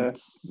who the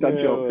dad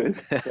joke is.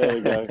 There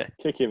we go.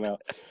 Kick him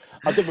out.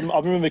 I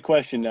remember the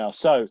question now.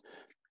 So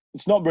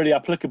it's not really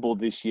applicable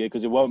this year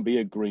because it won't be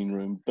a green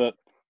room. But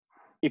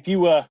if you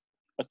were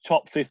a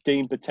top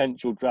 15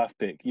 potential draft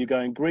pick, you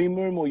going green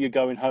room or you're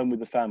going home with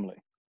the family?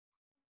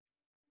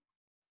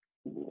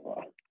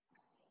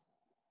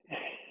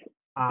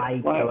 I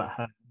go at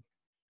home.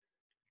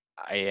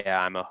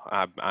 Yeah,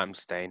 I'm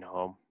staying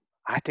home.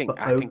 I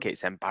think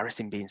it's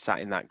embarrassing being sat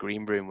in that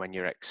green room when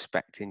you're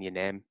expecting your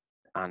name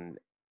and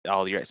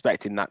you're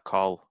expecting that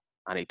call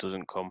and it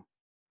doesn't come.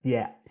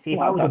 Yeah. See, if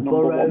I was a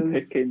number one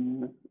pick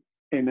in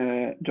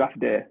a draft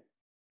day.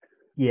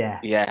 Yeah.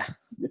 Yeah.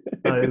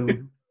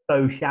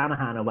 Bo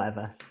Shanahan or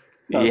whatever.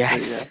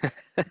 Yes.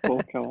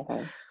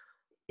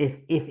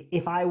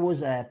 If I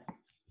was a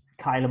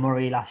Kyler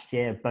Murray last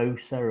year,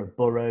 Bosa, a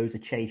Burrows, a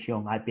Chase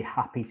Young, I'd be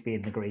happy to be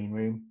in the green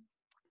room.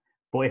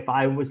 But if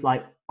I was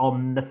like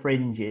on the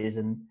fringes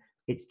and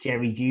it's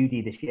Jerry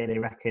Jeudy this year, they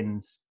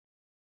reckon's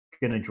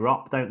going to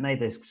drop, don't they?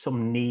 There's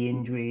some knee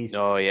injuries.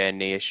 Oh, yeah,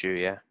 knee issue,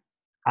 yeah.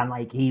 And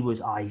like he's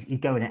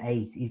going at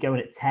 8, he's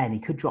going at 10, he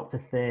could drop to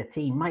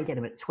 13, might get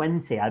him at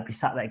 20. I'd be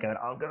sat there going,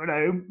 I'm going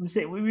home, I'm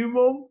sitting with your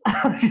mum.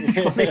 I just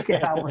want to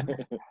get out.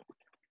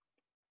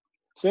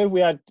 So we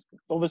had,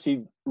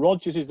 obviously,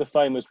 Rodgers is the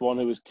famous one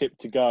who was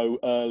tipped to go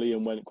early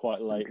and went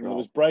quite late. And there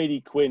was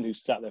Brady Quinn who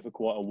sat there for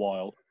quite a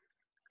while.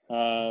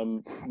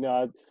 I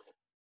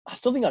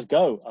still think I'd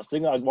go. I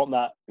think I'd want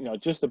that,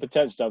 just the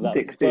potential of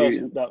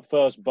that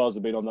first buzz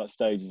of being on that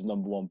stage as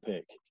number one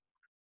pick.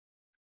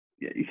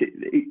 Yeah, you see,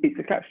 it's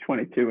a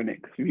catch-22, isn't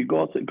it? Because if you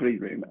go to the green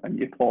room and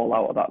you fall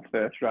out of that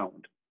first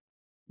round,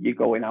 you're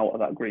going out of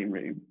that green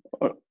room,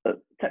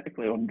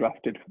 technically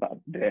undrafted for that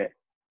day.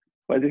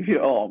 Whereas if you're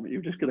at home,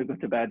 you're just going to go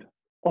to bed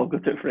or go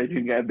to the fridge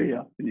and get a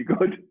beer and you're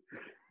good.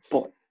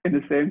 But in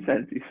the same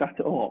sense, you sat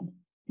at home,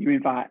 you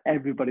invite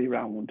everybody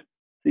round.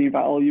 So you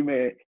invite all your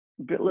mates,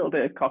 a little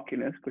bit of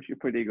cockiness because you're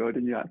pretty good,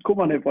 and you're like,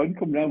 come on everyone,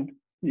 come round.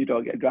 And you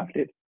don't get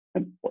drafted.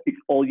 And it's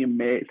all your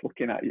mates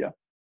looking at you.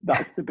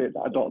 That's the bit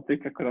that I don't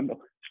think I could handle.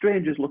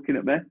 Strangers looking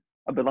at me,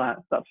 I'd be like,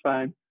 that's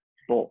fine.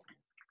 But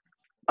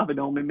having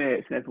all my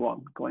mates and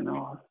everyone going,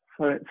 oh,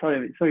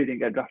 sorry you didn't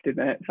get drafted,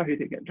 mate. Sorry you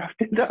didn't get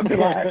drafted. I'd be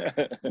like,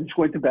 I'm just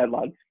going to bed,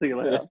 lads. See you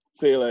later.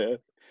 See you later.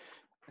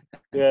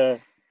 Yeah.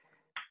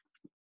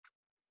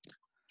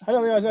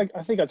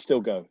 I think I'd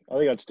still go.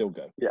 Yeah,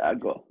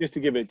 I'd go. Just to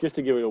give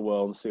it a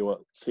whirl and see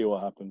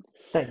what happened.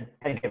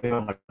 Don't get me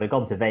wrong, I've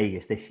gone to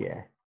Vegas this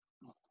year.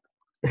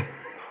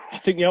 I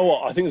think, you know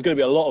what? I think there's going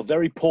to be a lot of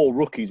very poor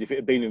rookies if it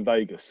had been in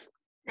Vegas.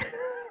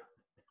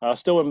 I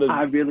still remember.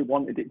 I really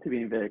wanted it to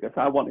be in Vegas.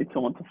 I wanted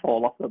someone to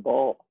fall off the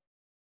boat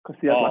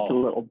because they had like a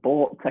little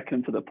boat taking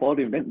them to the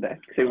podium, didn't they?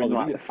 They were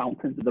like the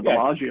fountains of the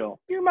Bellagio.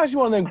 Can you imagine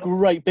one of them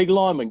great big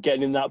linemen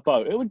getting in that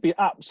boat? It would be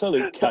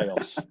absolute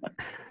chaos.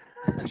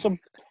 Some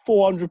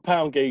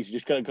 400-pound geezer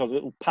just going to come a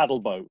little paddle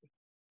boat.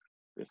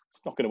 It's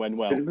not going to end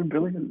well. It was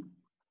brilliant.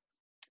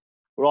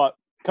 Right,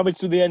 coming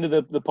to the end of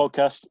the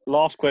podcast,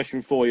 last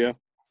question for you.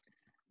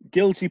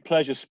 Guilty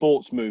pleasure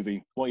sports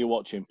movie. What are you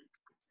watching?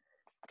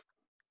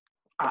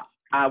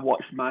 I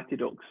watched Mighty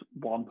Ducks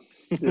 1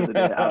 the other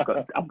day.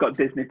 I've got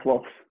Disney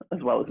Plus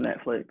as well as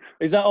Netflix.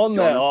 Is that on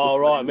there? Oh,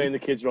 right. Friends. Me and the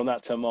kids are on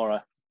that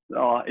tomorrow.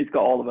 Oh, it's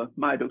got all of them.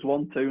 Mighty Ducks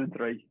 1, 2, and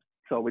 3.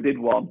 So we did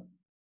 1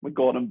 with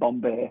Gordon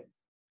Bombay.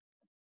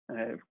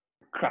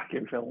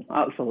 Cracking film,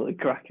 absolutely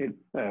cracking.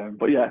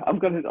 But yeah, I've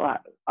got it.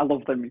 I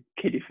love them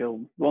kiddie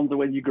films. The ones that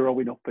when you're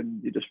growing up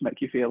and you just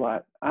make you feel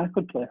like I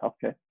could play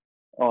hockey,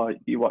 or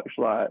you watch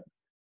like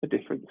a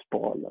different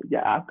sport. Like,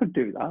 yeah, I could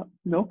do that,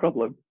 no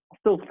problem. I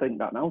still think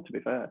that now, to be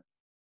fair.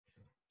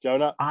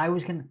 Jonah? I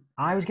was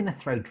gonna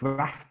throw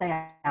Draft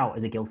Day out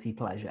as a guilty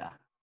pleasure.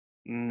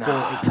 No,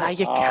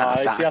 you can't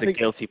have that as a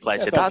guilty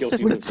pleasure. That's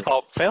just a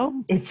top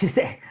film. It's just,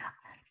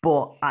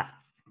 but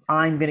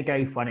I'm gonna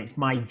go for, and it's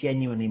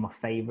genuinely my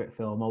favourite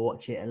film. I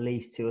watch it at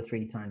least 2 or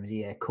 3 times a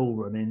year. Cool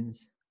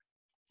Runnings.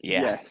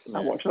 Yes,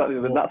 I watched that the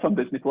other day. That's on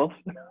Disney Plus.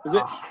 Is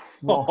it?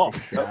 What a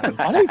show.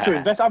 I need to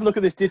invest. Have a look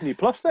at this Disney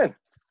Plus then.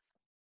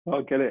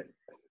 I'll get it.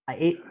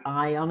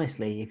 I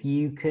honestly, if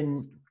you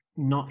can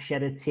not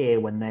shed a tear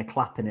when they're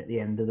clapping at the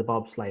end of the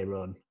bobsleigh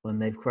run when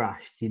they've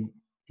crashed, you're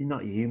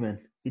not human.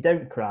 You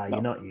don't cry, no.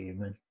 You're not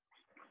human.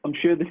 I'm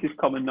sure this is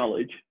common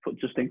knowledge, but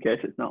just in case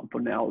it's not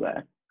putting it out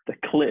there, the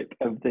clip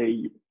of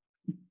the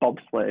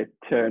bobsleigh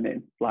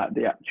turning, like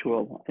the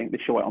actual, I think they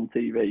show it on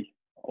TV,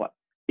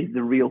 is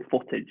the real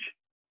footage,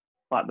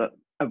 like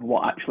of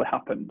what actually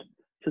happened.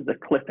 So the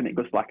clip and it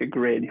goes like a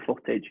grainy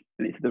footage,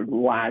 and it's the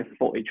live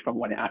footage from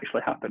when it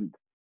actually happened.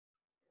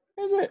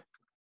 Is it?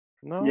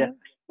 No. Yeah.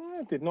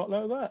 I did not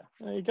know that.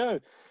 There you go.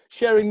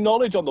 Sharing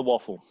knowledge on the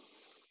waffle.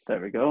 There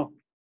we go.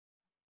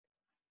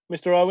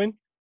 Mr. Owen?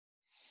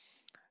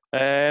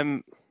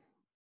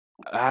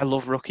 I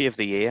love Rookie of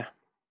the Year.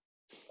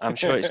 I'm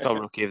sure it's called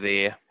Rookie of the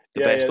Year.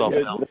 The baseball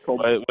film.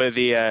 Where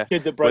the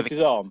kid that breaks his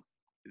arm.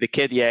 The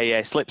kid,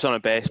 slips on a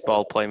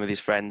baseball playing with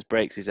his friends,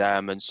 breaks his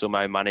arm, and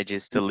somehow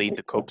manages to lead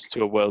the Cubs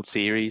to a World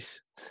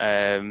Series.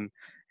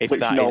 Which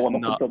no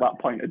one up until that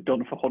point had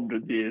done for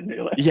hundreds of years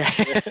nearly. Yeah.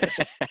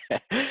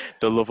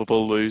 The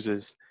lovable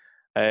losers.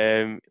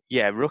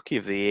 Rookie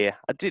of the Year.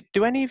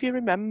 Do any of you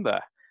remember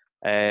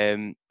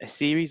a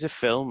series of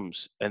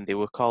films, and they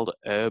were called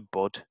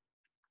Bud?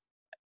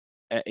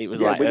 It was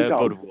like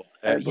Bud 1.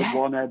 Bud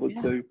 1,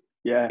 Bud 2.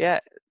 Yeah. Yeah.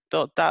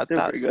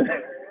 That's good.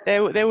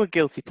 They were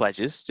guilty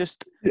pleasures.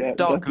 Just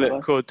dog definitely.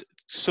 That could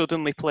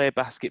suddenly play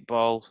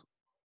basketball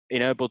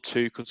in Bud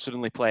 2 could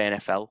suddenly play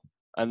NFL,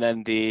 and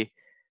then they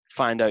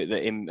find out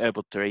that in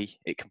Bud 3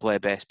 it can play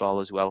baseball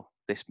as well.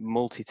 This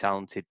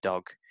multi-talented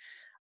dog.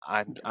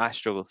 I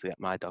struggle to get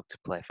my dog to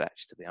play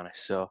fetch, to be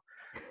honest. So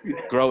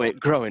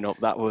growing up,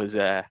 that was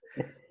that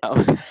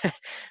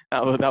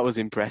was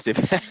impressive.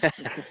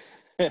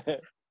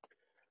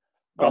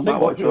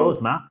 What's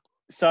yours, Matt?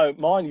 So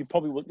mine,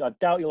 I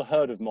doubt you'll have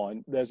heard of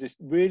mine. There's this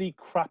really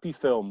crappy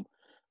film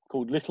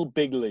called Little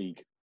Big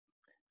League.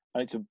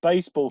 And it's a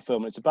baseball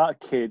film. It's about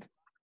a kid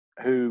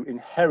who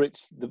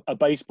inherits a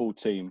baseball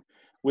team,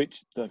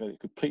 which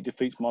completely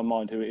defeats my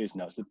mind who it is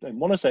now. I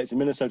want to say it's the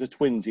Minnesota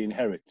Twins he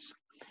inherits.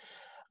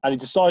 And he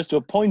decides to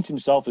appoint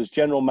himself as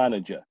general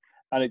manager.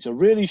 And it's a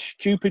really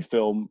stupid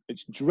film.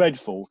 It's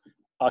dreadful.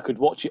 I could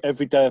watch it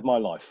every day of my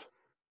life.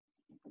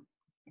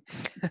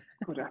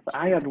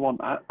 I had one.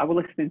 I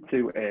was listening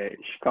to a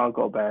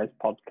Chicago Bears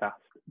podcast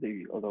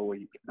the other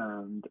week,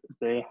 and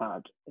they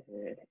had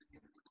a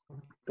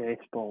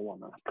baseball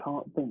one. I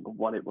can't think of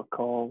what it was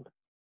called.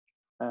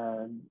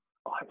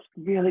 It's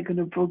really going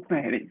to bug me.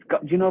 And it's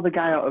got, do you know the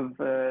guy out of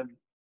what's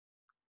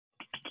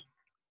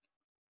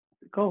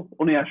it called?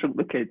 Only I Shrunk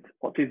the Kids.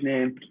 What's his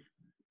name?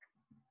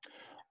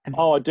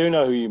 Oh, I do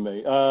know who you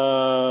mean.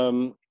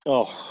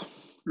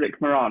 Rick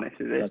Moranis,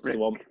 is it? That's Rick? the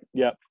one.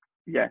 Yeah.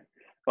 Yeah.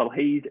 Well,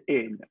 he's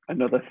in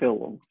another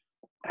film,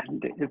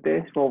 and it's a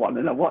baseball one.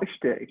 And I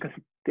watched it because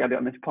they had it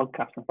on this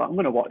podcast. I thought, I'm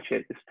going to watch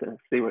it just to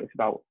see what it's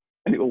about.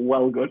 And it was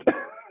well good.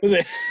 Was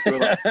it?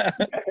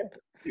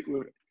 It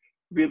was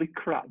really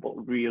crap,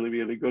 but really,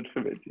 really good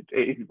for me.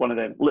 It is one of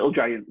them. Little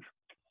Giants.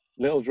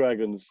 Little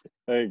Dragons.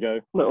 There you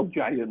go. Little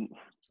Giants.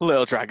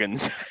 Little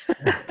Dragons.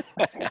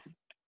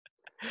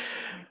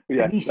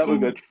 Yeah, have you that was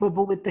seen good.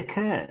 Trouble with the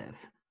Curve?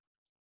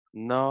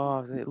 No,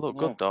 it looked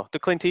good though. The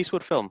Clint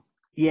Eastwood film.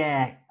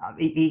 Yeah,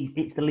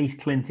 it's the least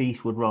Clint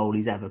Eastwood role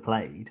he's ever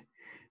played.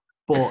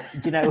 But,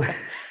 do you know...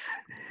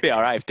 Be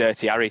all right if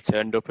Dirty Harry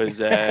turned up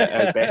as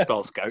a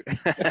baseball scout.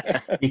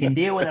 You can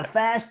deal with a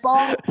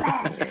fastball.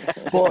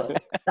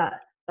 But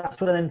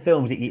that's one of them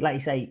films that, like you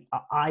say,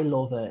 I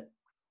love it.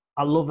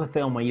 I love a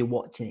film where you're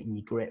watching it and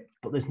you grip,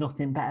 but there's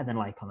nothing better than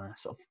like on a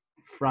sort of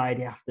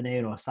Friday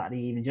afternoon or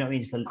Saturday evening. Do you know what I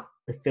mean? Just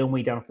the film where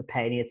you don't have to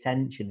pay any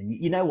attention and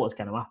you know what's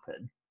going to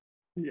happen.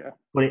 Yeah.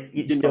 But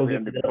it still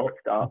gives it a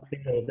start.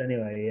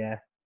 Anyway, yeah.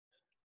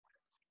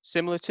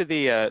 Similar to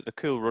the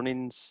Cool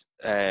Runnings,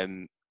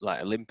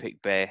 like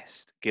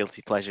Olympic-based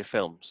guilty pleasure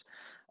films.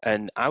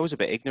 And I was a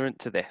bit ignorant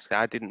to this.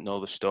 I didn't know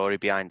the story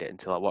behind it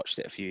until I watched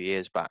it a few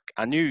years back.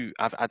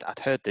 I'd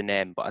heard the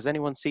name, but has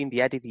anyone seen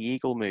the Eddie the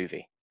Eagle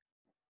movie?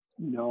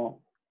 No.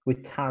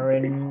 With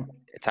Taron.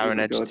 Taron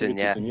Egerton,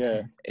 yeah.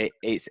 Yeah.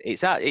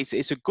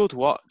 It's a good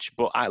watch,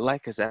 but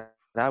like I said,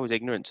 I was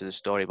ignorant to the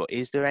story. But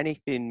is there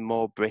anything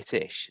more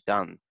British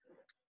than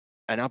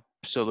an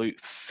absolute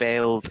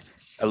failed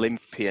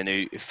Olympian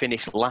who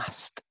finished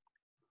last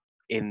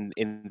in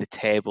the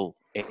table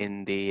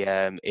in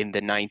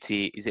the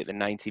 90, is it the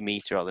 90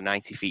 meter or the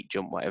 90 feet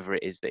jump, whatever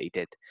it is that he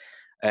did?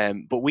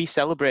 But we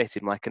celebrate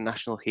him like a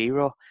national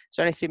hero. Is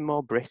there anything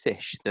more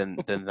British than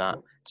that?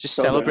 Just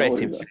Don't know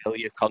celebrating either.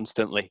 failure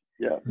constantly.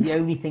 Yeah. The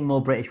only thing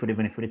more British would have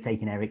been if we'd have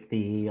taken Eric the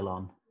Eel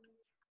on.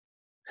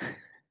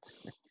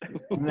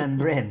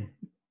 Remember him?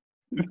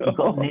 He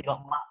got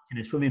lapped in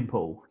a swimming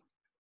pool,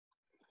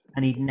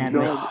 and he'd never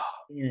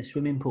been in a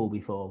swimming pool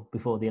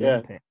before the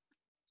Olympics.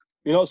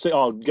 You're not saying,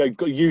 go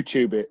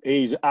YouTube it.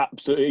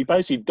 He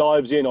basically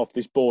dives in off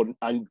this board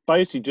and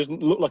basically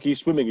doesn't look like he's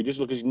swimming. He just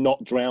looks like he's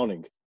not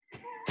drowning.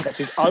 That's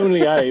his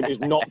only aim,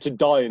 is not to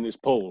die in this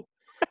pool.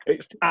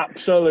 It's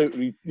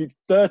absolutely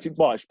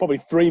it's probably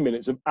 3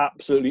 minutes of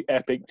absolutely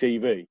epic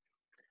TV.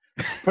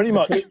 Pretty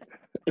much,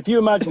 if you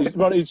imagine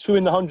he's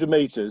swimming the 100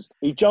 meters,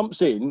 he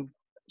jumps in,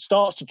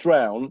 starts to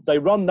drown, they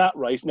run that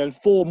race, and then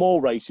 4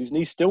 more races, and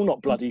he's still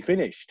not bloody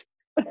finished.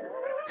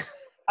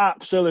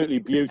 Absolutely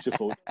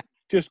beautiful.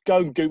 Just go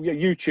and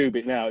YouTube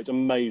it now. It's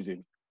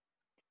amazing.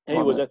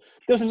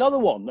 There's another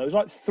one. There was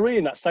like 3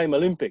 in that same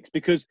Olympics,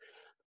 because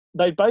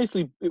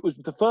it was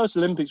the first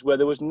Olympics where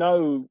there was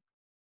no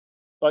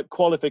like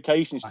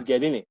qualifications to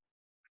get in it.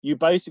 You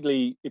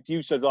basically, if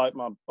you said like,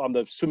 I'm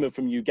the swimmer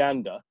from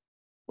Uganda,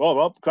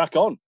 well, crack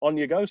on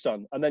you go,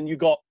 son. And then you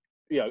got,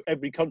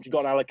 every country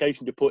got an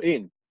allocation to put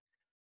in.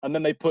 And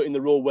then they put in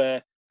the rule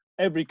where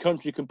every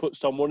country can put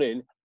someone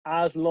in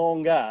as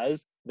long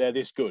as they're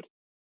this good.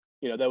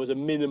 There was a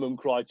minimum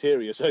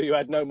criteria, so you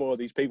had no more of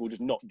these people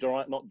just not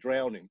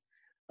drowning.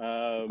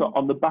 So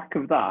on the back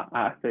of that,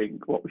 I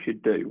think what we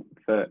should do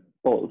for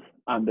us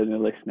and any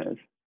listeners,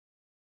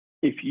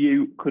 if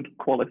you could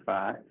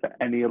qualify for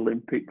any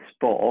Olympic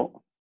sport,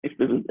 if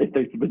there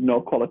was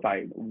no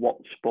qualifying, what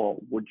sport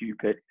would you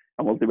pick?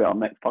 And we'll do it on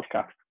next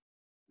podcast.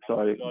 So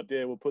good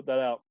idea. We'll put that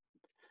out.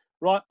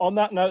 Right, on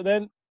that note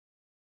then,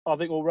 I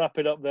think we'll wrap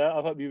it up there.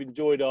 I hope you've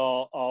enjoyed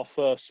our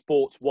first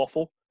sports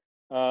waffle.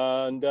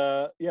 And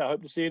I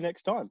hope to see you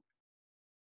next time.